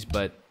Thenes,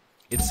 but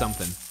it's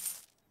something.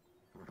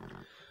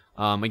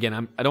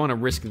 Again, I don't want to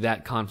risk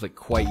that conflict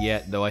quite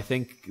yet, though I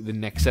think the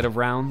next set of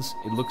rounds,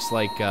 it looks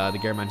like the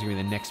Garamond's going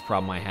to be the next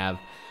problem I have,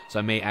 so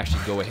I may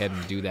actually go ahead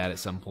and do that at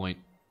some point.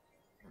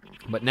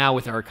 But now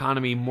with our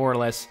economy more or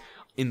less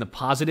in the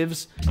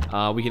positives,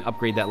 we can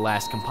upgrade that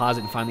last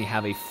composite and finally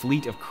have a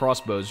fleet of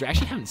crossbows, which I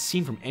actually haven't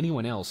seen from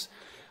anyone else.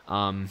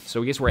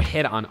 So I guess we're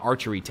ahead on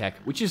archery tech,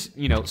 which is,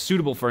 you know,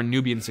 suitable for a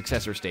Nubian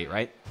successor state,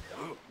 right?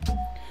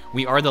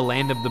 We are the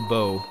land of the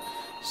bow.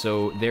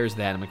 So there's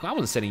that. I'm like, well, I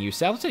wasn't sending you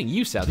south. I was sending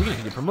you south. You're going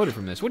to get promoted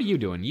from this. What are you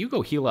doing? You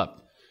go heal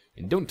up.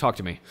 And don't talk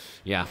to me.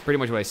 Yeah, pretty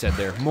much what I said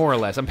there. More or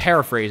less. I'm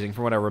paraphrasing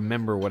from what I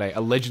remember, what I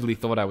allegedly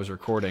thought I was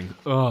recording.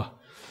 Ugh.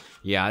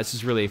 Yeah, this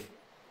is really,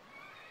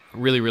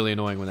 really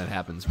annoying when that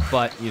happens.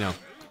 But, you know,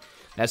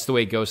 that's the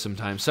way it goes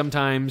sometimes.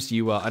 Sometimes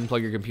you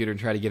unplug your computer and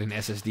try to get an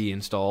SSD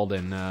installed,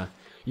 and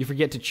you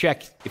forget to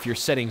check if your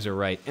settings are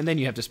right. And then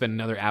you have to spend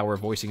another hour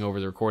voicing over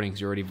the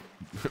recordings you already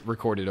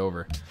recorded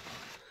over.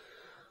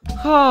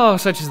 Oh,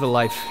 such is the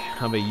life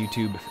of a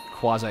YouTube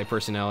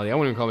quasi-personality. I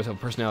wouldn't even call myself a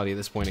personality at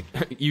this point.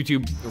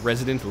 YouTube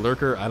resident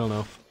lurker? I don't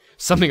know.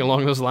 Something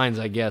along those lines,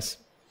 I guess.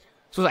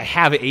 I suppose I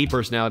have a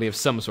personality of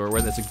some sort,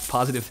 whether that's a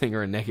positive thing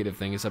or a negative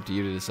thing. It's up to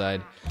you to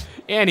decide.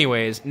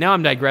 Anyways, now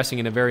I'm digressing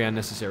in a very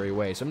unnecessary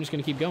way, so I'm just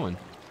going to keep going.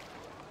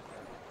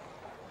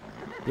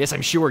 Yes,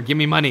 I'm sure. Give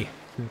me money.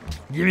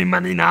 Give me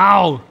money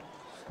now!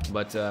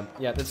 But,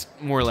 yeah, that's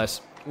more or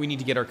less. We need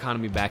to get our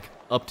economy back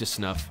up to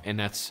snuff, and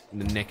that's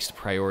the next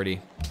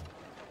priority.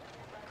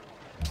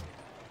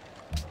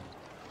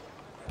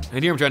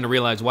 And here I'm trying to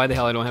realize why the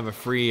hell I don't have a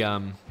free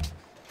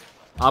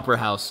opera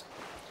house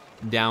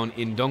down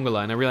in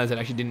Dongola, and I realized that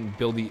I actually didn't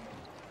build the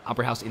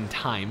opera house in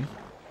time,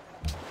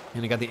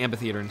 and I got the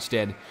amphitheater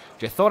instead,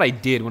 which I thought I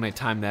did when I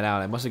timed that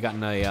out. I must have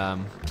gotten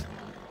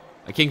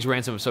a king's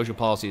ransom of social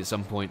policy at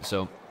some point,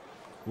 so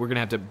we're gonna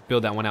have to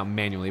build that one out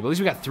manually. But at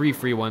least we got 3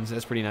 free ones.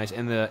 That's pretty nice,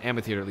 and the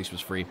amphitheater at least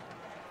was free.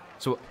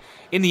 So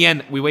in the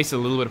end, we wasted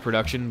a little bit of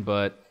production,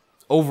 but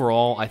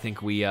overall, I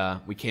think we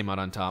came out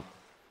on top.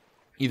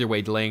 Either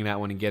way, delaying that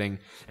one and getting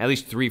at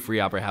least 3 free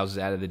opera houses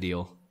out of the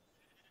deal.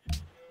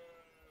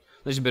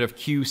 There's a bit of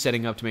queue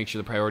setting up to make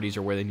sure the priorities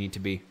are where they need to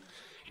be.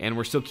 And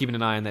we're still keeping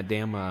an eye on that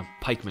damn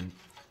pikeman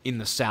in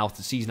the south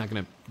to see he's not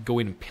going to go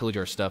in and pillage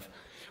our stuff.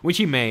 Which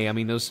he may. I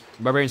mean, those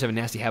barbarians have a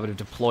nasty habit of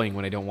deploying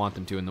when I don't want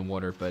them to in the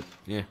water, but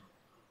yeah.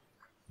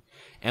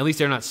 At least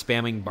they're not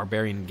spamming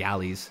barbarian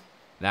galleys.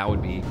 That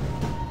would be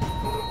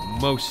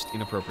most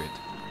inappropriate.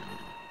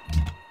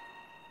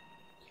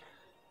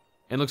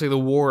 And it looks like the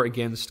war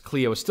against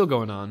Cleo is still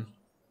going on.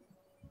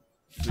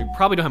 So we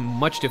probably don't have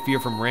much to fear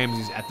from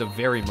Ramses at the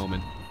very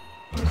moment.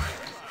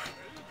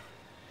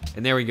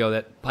 And there we go,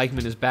 that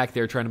pikeman is back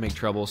there trying to make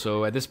trouble,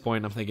 so at this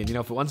point I'm thinking, you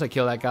know, if once I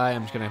kill that guy,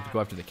 I'm just going to have to go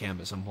after the camp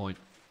at some point.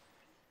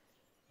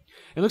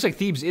 It looks like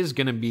Thebes is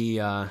going to be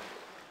a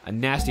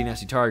nasty,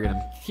 nasty target.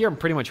 Here I'm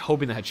pretty much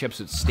hoping that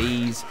Hatshepsut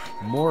stays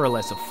more or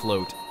less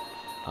afloat,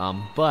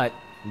 but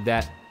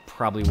that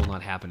probably will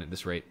not happen at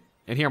this rate.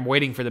 And here I'm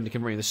waiting for them to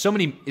convert me. There's so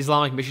many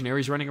Islamic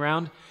missionaries running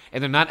around,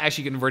 and they're not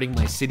actually converting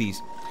my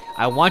cities.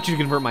 I want you to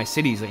convert my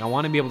cities. Like, I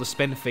want to be able to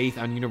spend faith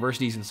on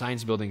universities and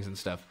science buildings and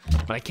stuff.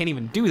 But I can't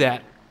even do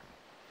that.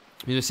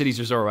 I mean, the cities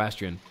are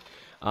Zoroastrian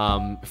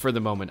for the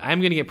moment. I'm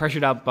going to get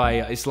pressured out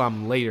by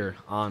Islam later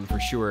on for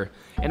sure.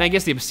 And I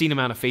guess the obscene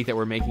amount of faith that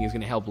we're making is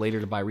going to help later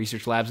to buy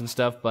research labs and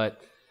stuff.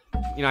 But,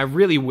 you know, I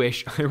really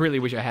wish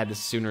I had this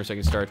sooner so I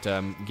could start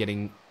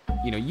getting,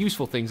 you know,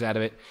 useful things out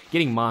of it,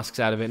 getting mosques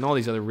out of it, and all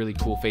these other really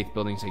cool faith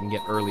buildings I can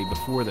get early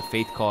before the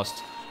faith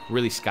costs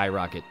really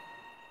skyrocket.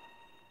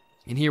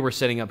 And here we're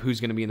setting up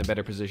who's going to be in the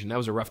better position. That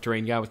was a rough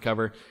terrain guy with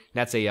cover.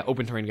 That's a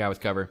open terrain guy with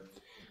cover.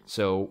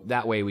 So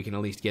that way we can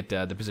at least get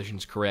the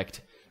positions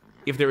correct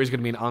if there is going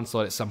to be an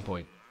onslaught at some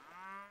point.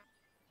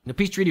 The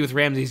peace treaty with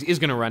Ramses is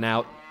going to run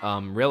out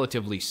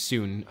relatively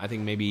soon. I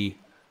think maybe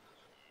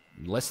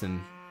less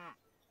than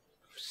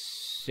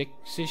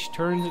 6-ish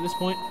turns at this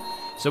point.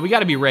 So we got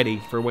to be ready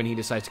for when he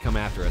decides to come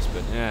after us.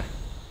 But,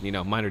 you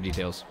know, minor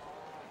details.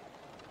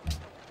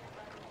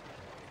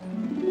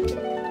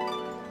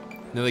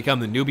 Now they come,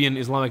 the Nubian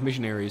Islamic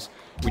missionaries,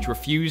 which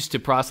refuse to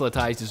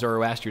proselytize to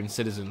Zoroastrian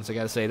citizens. I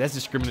gotta say, that's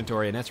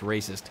discriminatory and that's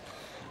racist.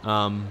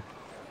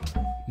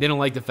 They don't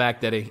like the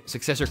fact that a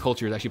successor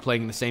culture is actually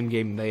playing the same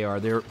game they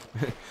are.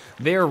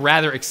 They're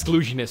rather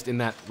exclusionist in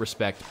that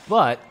respect.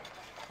 But,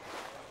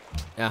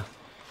 yeah,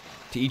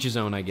 to each his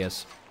own, I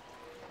guess.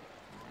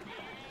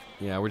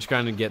 Yeah, we're just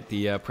trying to get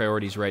the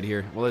priorities right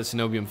here. We'll let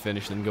Cenobium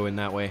finish, then go in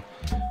that way.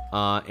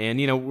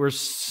 And, you know, we're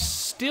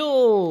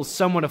still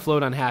somewhat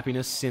afloat on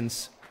happiness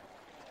since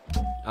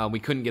we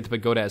couldn't get the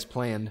pagoda as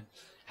planned.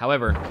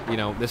 However, you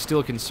know, there's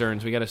still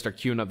concerns. We got to start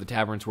queuing up the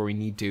taverns where we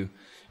need to.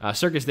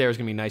 Circus there is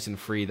going to be nice and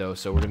free, though,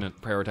 so we're going to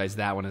prioritize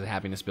that one as a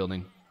happiness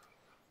building.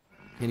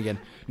 And again,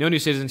 no new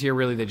citizens here,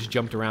 really. They just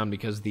jumped around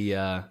because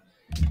the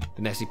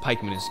nasty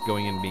pikeman is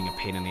going in and being a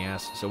pain in the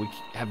ass. So we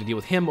have to deal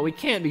with him, but we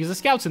can't because the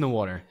scout's in the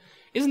water.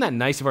 Isn't that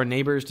nice of our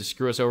neighbors to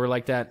screw us over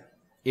like that?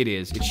 It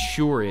is. It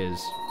sure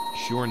is.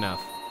 Sure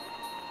enough.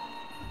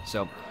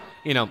 So,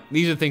 you know,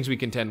 these are the things we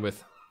contend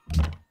with.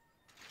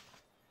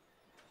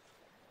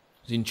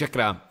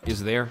 Zinchekra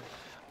is there.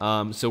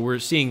 So we're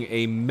seeing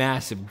a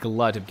massive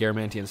glut of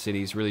Garamantian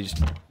cities really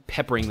just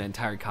peppering the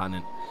entire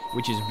continent,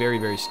 which is very,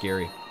 very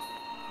scary.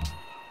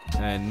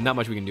 And not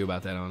much we can do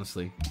about that,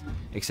 honestly,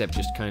 except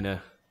just kind of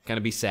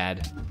be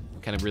sad.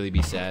 Kind of really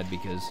be sad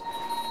because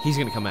he's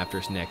going to come after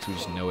us next. We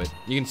just know it.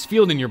 You can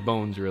feel it in your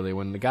bones, really.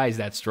 When the guy's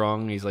that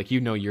strong, he's like, you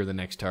know you're the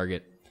next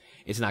target.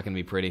 It's not going to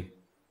be pretty.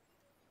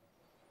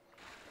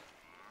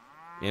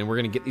 And we're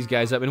going to get these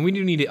guys up. And we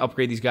do need to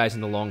upgrade these guys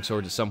into long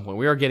swords at some point.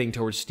 We are getting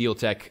towards steel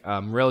tech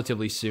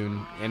relatively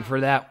soon. And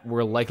for that,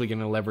 we're likely going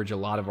to leverage a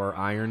lot of our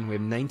iron. We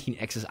have 19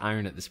 excess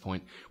iron at this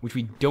point, which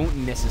we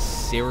don't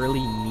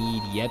necessarily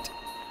need yet.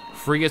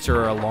 Frigates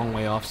are a long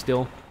way off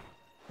still.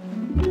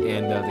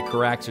 And the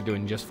Karaks are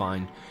doing just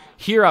fine.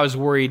 Here I was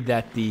worried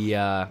that the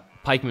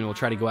pikeman will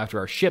try to go after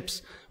our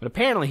ships. But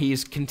apparently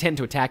he's content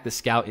to attack the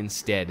scout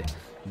instead.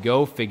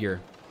 Go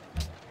figure.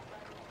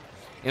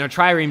 And our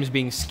triremes,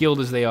 being skilled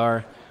as they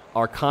are,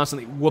 are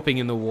constantly whooping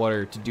in the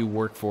water to do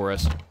work for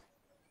us.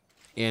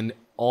 And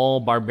all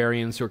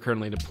barbarians who are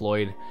currently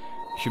deployed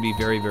should be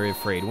very, very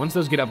afraid. Once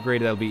those get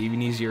upgraded, that'll be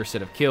even easier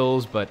set of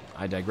kills, but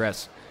I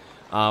digress.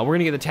 We're going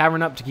to get the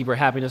tavern up to keep our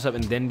happiness up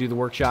and then do the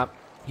workshop.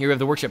 Here we have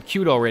the workshop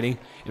queued already,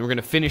 and we're going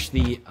to finish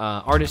the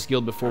artist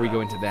guild before we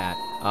go into that.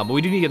 But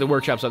we do need to get the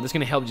workshops up. That's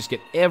going to help just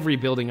get every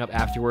building up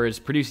afterwards,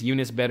 produce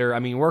units better. I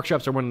mean,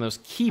 workshops are one of those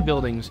key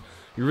buildings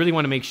you really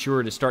want to make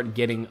sure to start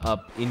getting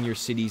up in your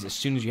cities as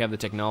soon as you have the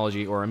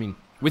technology, or, I mean,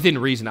 within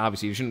reason,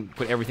 obviously. You shouldn't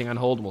put everything on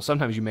hold. Well,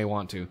 sometimes you may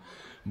want to.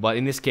 But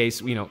in this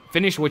case, you know,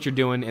 finish what you're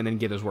doing and then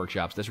get those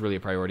workshops. That's really a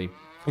priority.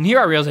 And here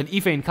I realize that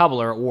Ife and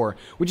Kabul are at war,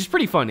 which is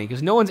pretty funny,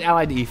 because no one's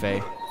allied to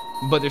Ife,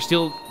 but they're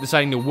still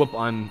deciding to whoop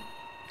on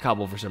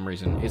Kabul for some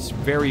reason. It's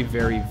very,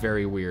 very,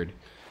 very weird.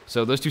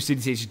 So those two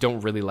city-states don't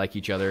really like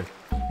each other.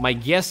 My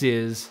guess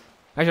is...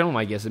 Actually, I don't know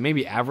my guess.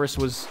 Maybe Avarice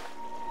was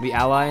the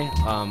ally.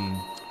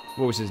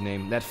 What was his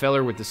name? That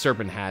feller with the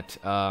serpent hat.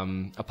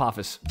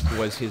 Apophis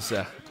was his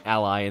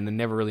ally, and then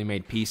never really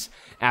made peace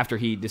after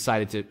he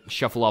decided to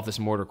shuffle off this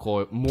mortal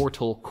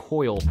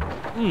coil.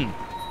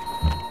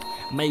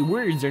 My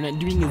words are not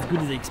doing as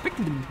good as I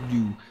expected them to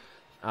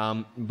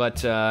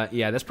do.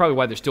 Yeah, that's probably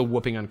why they're still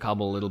whooping on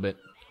Kabul a little bit.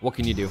 What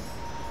can you do?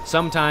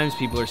 Sometimes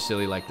people are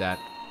silly like that.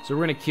 So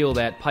we're going to kill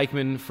that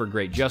pikeman for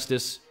great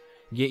justice,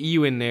 get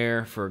you in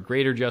there for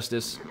greater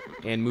justice,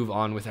 and move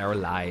on with our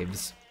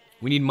lives.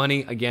 We need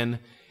money again.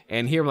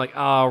 And here I'm like,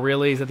 oh,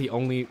 really? Is that the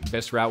only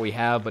best route we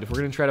have? But if we're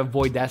going to try to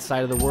avoid that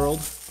side of the world,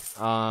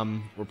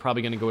 we're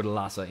probably going to go to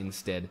Lhasa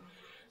instead.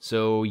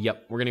 So,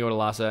 yep, we're going to go to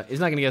Lhasa. It's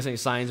not going to get us any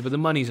signs, but the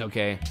money's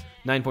okay.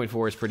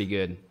 9.4 is pretty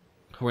good.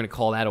 We're going to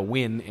call that a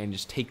win and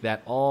just take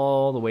that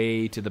all the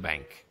way to the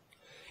bank.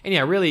 And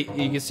yeah, really,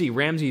 you can see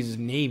Ramses'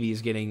 navy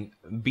is getting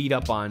beat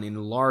up on in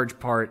large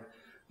part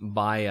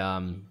by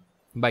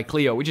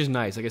Cleo, which is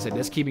nice. Like I said,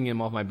 that's keeping him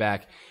off my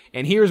back.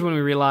 And here's when we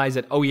realize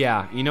that, oh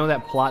yeah, you know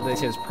that plot that I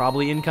said is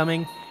probably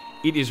incoming?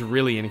 It is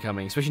really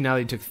incoming, especially now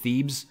that they took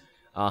Thebes.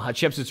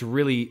 Hatshepsut's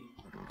really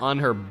on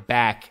her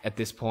back at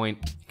this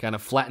point, kind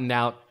of flattened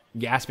out,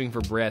 gasping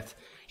for breath.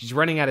 She's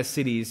running out of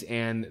cities,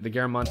 and the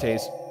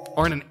Garamantes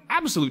are in an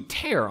absolute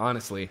tear,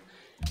 honestly,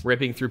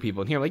 ripping through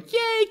people. And here I'm like,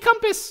 yay,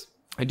 compass!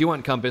 I do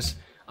want compass.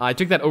 I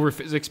took that over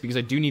physics because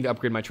I do need to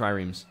upgrade my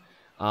triremes.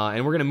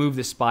 And we're going to move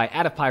this spy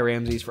out of Piye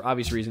Ramses for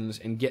obvious reasons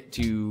and get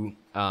to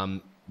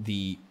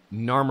the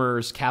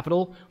Narmer's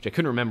capital, which I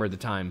couldn't remember at the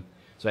time.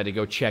 So I had to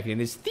go check it.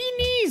 And it's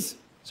Thenis!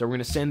 So we're going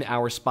to send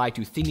our spy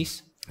to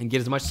Thenis and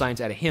get as much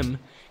science out of him,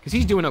 because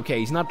he's doing okay.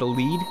 He's not the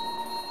lead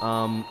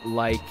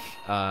like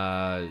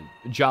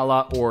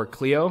Jala or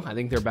Cleo. I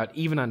think they're about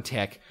even on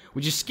tech,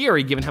 which is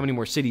scary given how many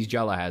more cities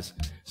Jala has.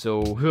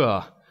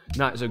 So,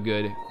 not so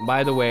good.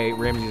 By the way,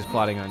 Ramses is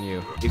plotting on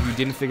you. If you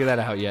didn't figure that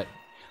out yet,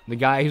 the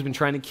guy who's been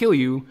trying to kill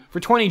you for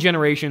 20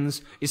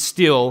 generations is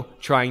still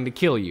trying to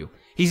kill you.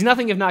 He's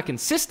nothing if not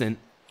consistent,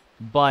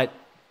 but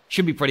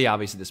should be pretty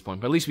obvious at this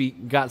point. But at least we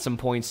got some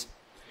points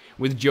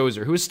with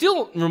Djoser, who is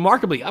still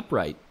remarkably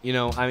upright. You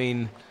know, I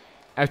mean,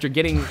 after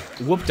getting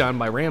whooped on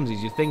by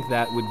Ramses, you'd think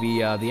that would be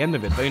the end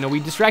of it. But, you know, we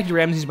distracted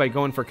Ramses by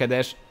going for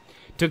Kadesh,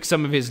 took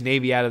some of his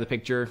navy out of the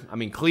picture. I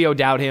mean, Cleo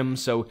dowed him,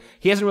 so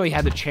he hasn't really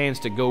had the chance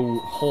to go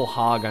whole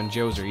hog on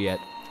Djoser yet.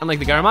 Unlike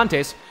the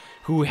Garamantes,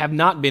 who have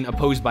not been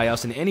opposed by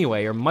us in any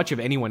way, or much of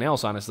anyone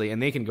else, honestly,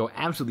 and they can go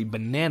absolutely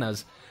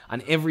bananas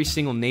on every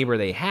single neighbor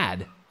they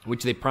had,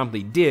 which they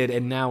promptly did,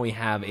 and now we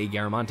have a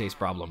Garamantes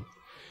problem.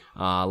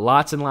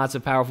 Lots and lots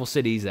of powerful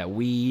cities that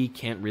we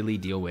can't really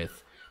deal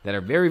with, that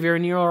are very, very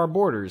near our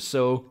borders,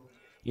 so,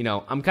 you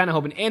know, I'm kind of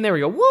hoping, and there we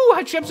go, woo,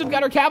 Hatshepsut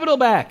got her capital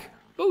back,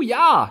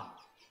 booyah!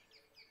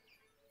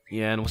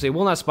 Yeah, and we'll say,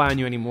 we'll not spy on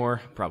you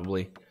anymore,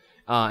 probably,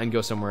 and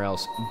go somewhere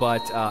else,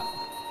 but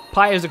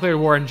Piye has declared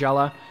war on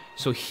Jala,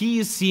 so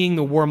he's seeing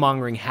the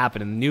warmongering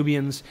happen, and the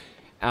Nubians,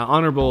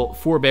 honorable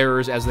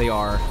forebearers as they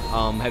are,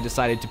 have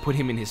decided to put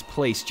him in his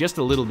place just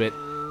a little bit,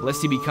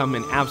 lest he become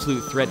an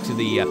absolute threat to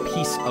the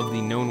peace of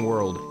the known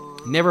world.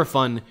 Never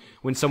fun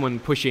when someone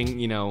pushing,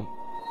 you know,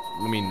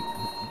 I mean,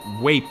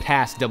 way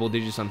past double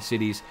digits on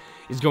cities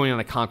is going on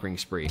a conquering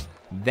spree.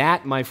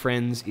 That, my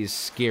friends, is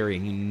scary,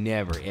 and you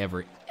never,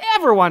 ever,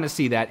 ever want to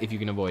see that if you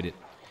can avoid it,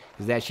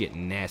 because that shit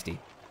nasty.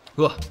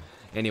 Ugh.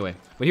 Anyway,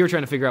 but here we're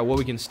trying to figure out what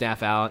we can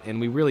staff out,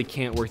 and we really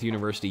can't work the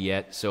university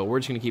yet, so we're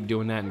just going to keep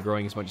doing that and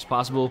growing as much as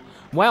possible,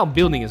 while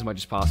building as much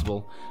as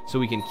possible, so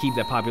we can keep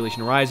that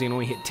population rising, and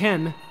when we hit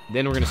 10,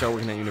 then we're going to start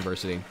working at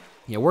university.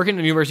 Yeah, working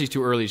at university is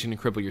too early, it's going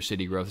to cripple your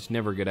city growth, it's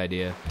never a good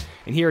idea.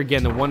 And here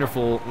again, the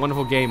wonderful,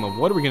 wonderful game of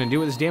what are we going to do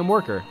with this damn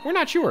worker? We're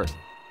not sure.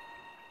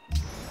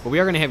 But we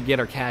are going to have to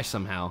get our cash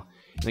somehow.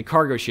 And the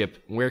cargo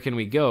ship, where can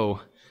we go?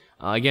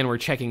 Again, we're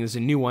checking, there's a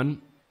new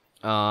one.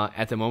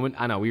 At the moment,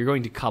 I know, we were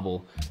going to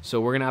Kabul, so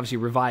we're going to obviously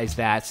revise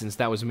that, since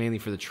that was mainly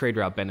for the trade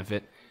route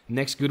benefit.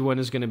 Next good one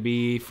is going to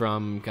be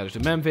from Kadesh to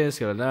Memphis,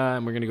 and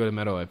we're going to go to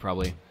Meroe,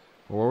 probably.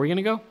 Or where are we going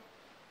to go?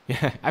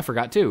 Yeah, I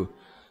forgot too.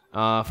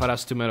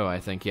 Faras to Meroe, I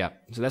think, yeah.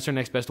 So that's our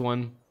next best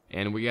one,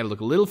 and we got to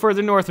look a little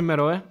further north of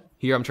Meroe,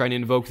 Here I'm trying to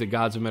invoke the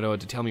gods of Meadow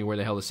to tell me where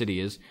the hell the city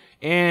is.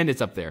 And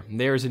it's up there.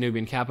 There's the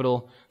Nubian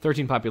capital.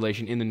 13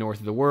 population in the north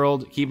of the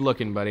world. Keep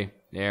looking, buddy.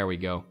 There we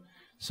go.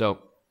 So,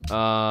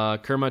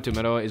 Kerma to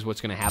Meadow is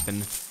what's going to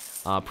happen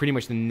pretty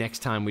much the next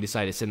time we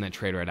decide to send that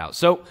trade route out.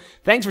 So,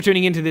 thanks for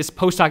tuning into this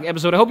post-talk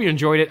episode. I hope you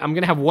enjoyed it. I'm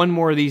going to have one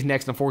more of these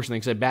next, unfortunately,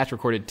 because I batch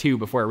recorded 2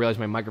 before I realized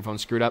my microphone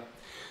screwed up.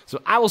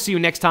 So, I will see you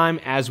next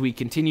time as we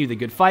continue the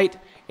good fight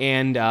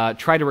and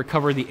try to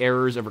recover the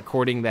errors of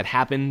recording that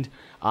happened.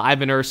 I've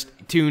been Erst,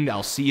 tuned.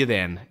 I'll see you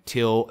then.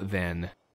 Till then.